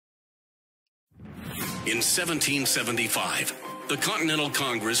In 1775, the Continental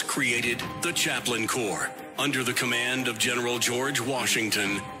Congress created the Chaplain Corps. Under the command of General George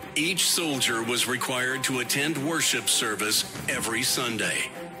Washington, each soldier was required to attend worship service every Sunday.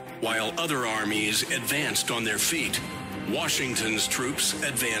 While other armies advanced on their feet, Washington's troops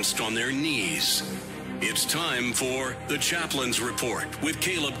advanced on their knees. It's time for the Chaplain's Report with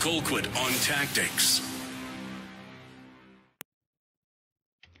Caleb Colquitt on tactics.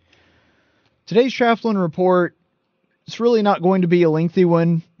 Today's Chaplain Report, it's really not going to be a lengthy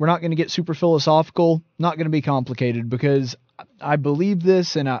one. We're not going to get super philosophical, not going to be complicated, because I believe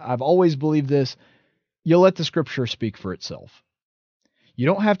this, and I've always believed this. You'll let the scripture speak for itself. You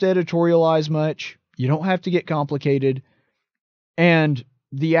don't have to editorialize much. You don't have to get complicated. And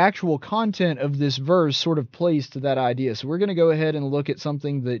the actual content of this verse sort of plays to that idea. So we're going to go ahead and look at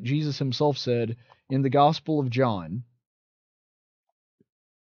something that Jesus himself said in the Gospel of John,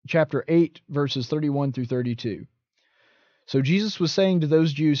 chapter 8, verses 31 through 32. So Jesus was saying to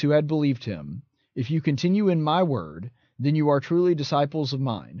those Jews who had believed him, "If you continue in my word, then you are truly disciples of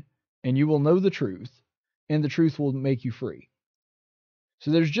mine, and you will know the truth, and the truth will make you free."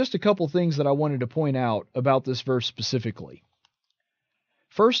 So there's just a couple things that I wanted to point out about this verse specifically.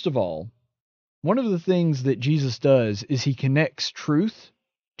 First of all, one of the things that Jesus does is he connects truth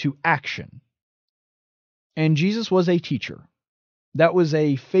to action. And Jesus was a teacher. That was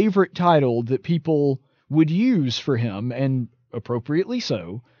a favorite title that people would use for him, and appropriately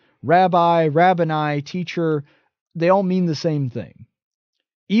so. Rabbi, rabboni, teacher, they all mean the same thing.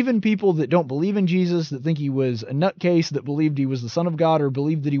 Even people that don't believe in Jesus, that think he was a nutcase, that believed he was the Son of God or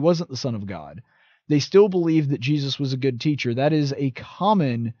believed that he wasn't the Son of God, they still believe that Jesus was a good teacher. That is a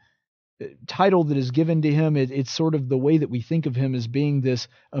common title that is given to him. It's sort of the way that we think of him as being this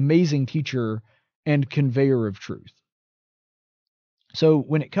amazing teacher and conveyor of truth. So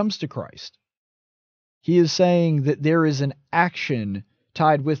when it comes to Christ, he is saying that there is an action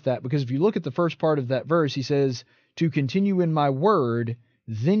tied with that, because if you look at the first part of that verse, he says, "To continue in my word,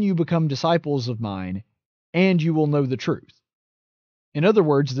 then you become disciples of mine, and you will know the truth." In other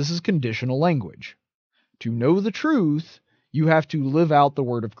words, this is conditional language. To know the truth, you have to live out the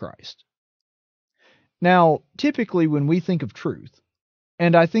word of Christ. Now, typically when we think of truth,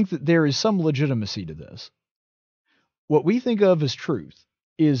 and I think that there is some legitimacy to this, what we think of as truth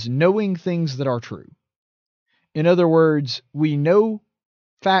is knowing things that are true. In other words, we know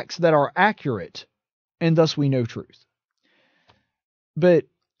facts that are accurate, and thus we know truth. But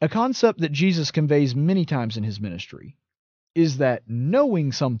a concept that Jesus conveys many times in his ministry is that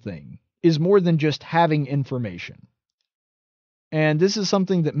knowing something is more than just having information. And this is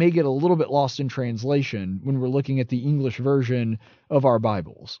something that may get a little bit lost in translation when we're looking at the English version of our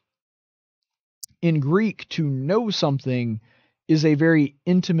Bibles. In Greek, to know something is a very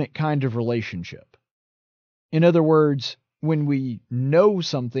intimate kind of relationship. In other words, when we know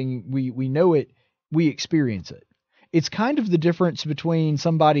something, we know it, we experience it. It's kind of the difference between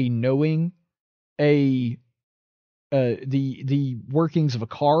somebody knowing the workings of a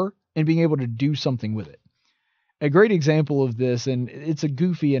car and being able to do something with it. A great example of this, and it's a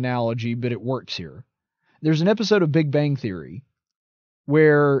goofy analogy, but it works here. There's an episode of Big Bang Theory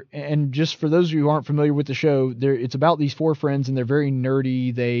where, and just for those of you who aren't familiar with the show, it's about these four friends, and they're very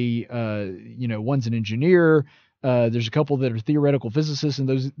nerdy. They, one's an engineer. There's a couple that are theoretical physicists,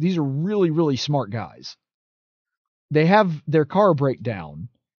 and these are really, really smart guys. They have their car break down,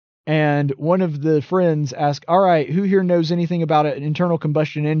 and one of the friends asks, "All right, who here knows anything about internal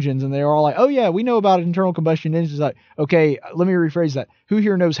combustion engines?" And they're all like, "Oh yeah, we know about internal combustion engines." Like, okay, let me rephrase that. Who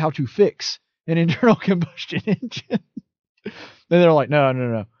here knows how to fix an internal combustion engine? And they're like,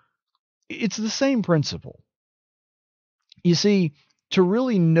 no. It's the same principle. You see, to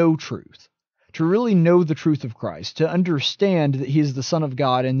really know truth, to really know the truth of Christ, to understand that he is the Son of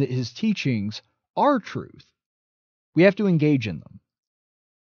God and that his teachings are truth, we have to engage in them.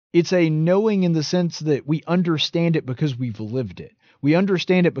 It's a knowing in the sense that we understand it because we've lived it. We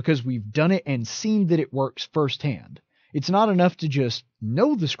understand it because we've done it and seen that it works firsthand. It's not enough to just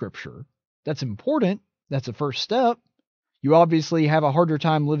know the scripture. That's important. That's a first step. You obviously have a harder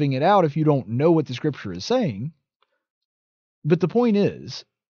time living it out if you don't know what the scripture is saying. But the point is,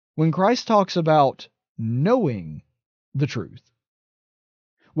 when Christ talks about knowing the truth,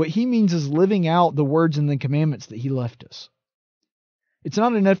 what he means is living out the words and the commandments that he left us. It's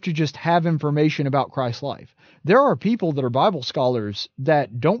not enough to just have information about Christ's life. There are people that are Bible scholars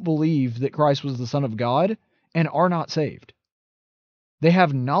that don't believe that Christ was the Son of God and are not saved. They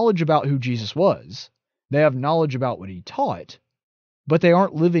have knowledge about who Jesus was. They have knowledge about what he taught, but they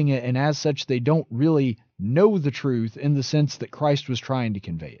aren't living it, and as such, they don't really know the truth in the sense that Christ was trying to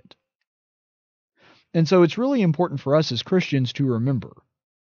convey it. And so it's really important for us as Christians to remember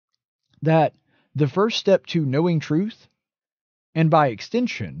that the first step to knowing truth, and by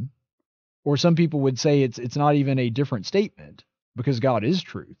extension, or some people would say it's not even a different statement, because God is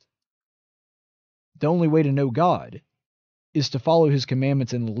truth. The only way to know God is to follow his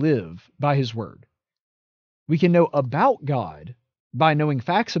commandments and live by his word. We can know about God by knowing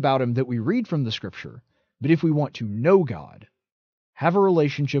facts about him that we read from the scripture, but if we want to know God, have a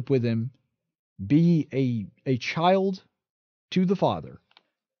relationship with him, be a child to the Father,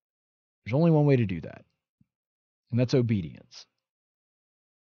 there's only one way to do that, and that's obedience.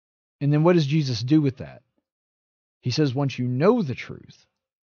 And then what does Jesus do with that? He says, once you know the truth,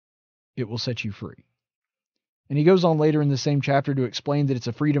 it will set you free. And he goes on later in the same chapter to explain that it's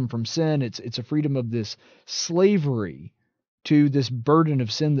a freedom from sin. It's a freedom of this slavery to this burden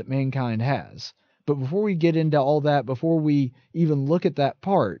of sin that mankind has. But before we get into all that, before we even look at that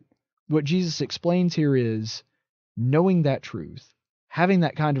part, what Jesus explains here is knowing that truth, having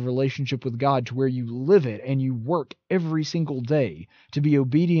that kind of relationship with God to where you live it and you work every single day to be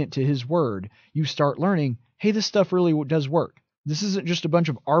obedient to his word, you start learning, hey, this stuff really does work. This isn't just a bunch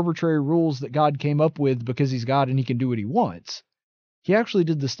of arbitrary rules that God came up with because he's God and he can do what he wants. He actually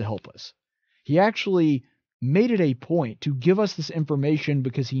did this to help us. He actually made it a point to give us this information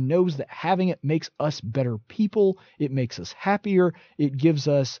because he knows that having it makes us better people. It makes us happier. It gives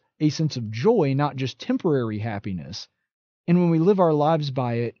us a sense of joy, not just temporary happiness. And when we live our lives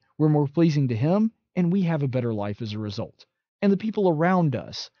by it, we're more pleasing to him and we have a better life as a result. And the people around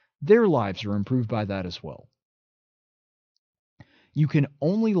us, their lives are improved by that as well. You can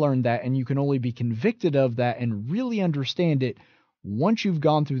only learn that and you can only be convicted of that and really understand it once you've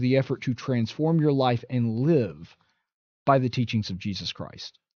gone through the effort to transform your life and live by the teachings of Jesus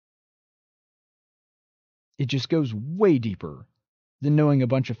Christ. It just goes way deeper than knowing a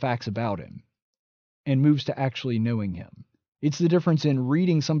bunch of facts about him and moves to actually knowing him. It's the difference in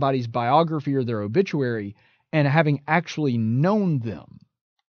reading somebody's biography or their obituary and having actually known them.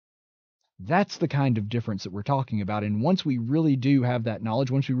 That's the kind of difference that we're talking about. And once we really do have that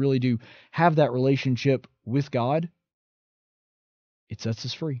knowledge, once we really do have that relationship with God, it sets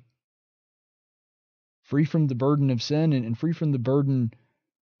us free. Free from the burden of sin and free from the burden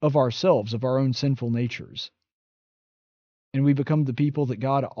of ourselves, of our own sinful natures. And we become the people that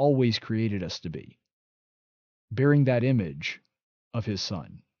God always created us to be, bearing that image of his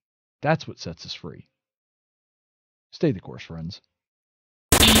Son. That's what sets us free. Stay the course, friends.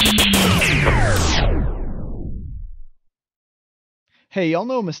 Hey, y'all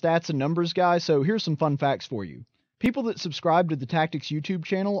know I'm a stats and numbers guy, so here's some fun facts for you. People that subscribe to the Tactics YouTube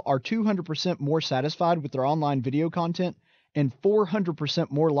channel are 200% more satisfied with their online video content and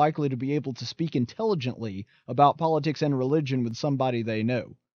 400% more likely to be able to speak intelligently about politics and religion with somebody they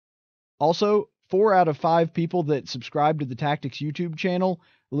know. Also, 4 out of 5 people that subscribe to the Tactics YouTube channel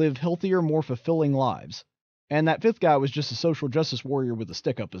live healthier, more fulfilling lives. And that 5th guy was just a social justice warrior with a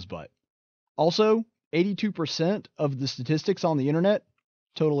stick up his butt. Also, 82% of the statistics on the internet,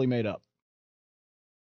 totally made up.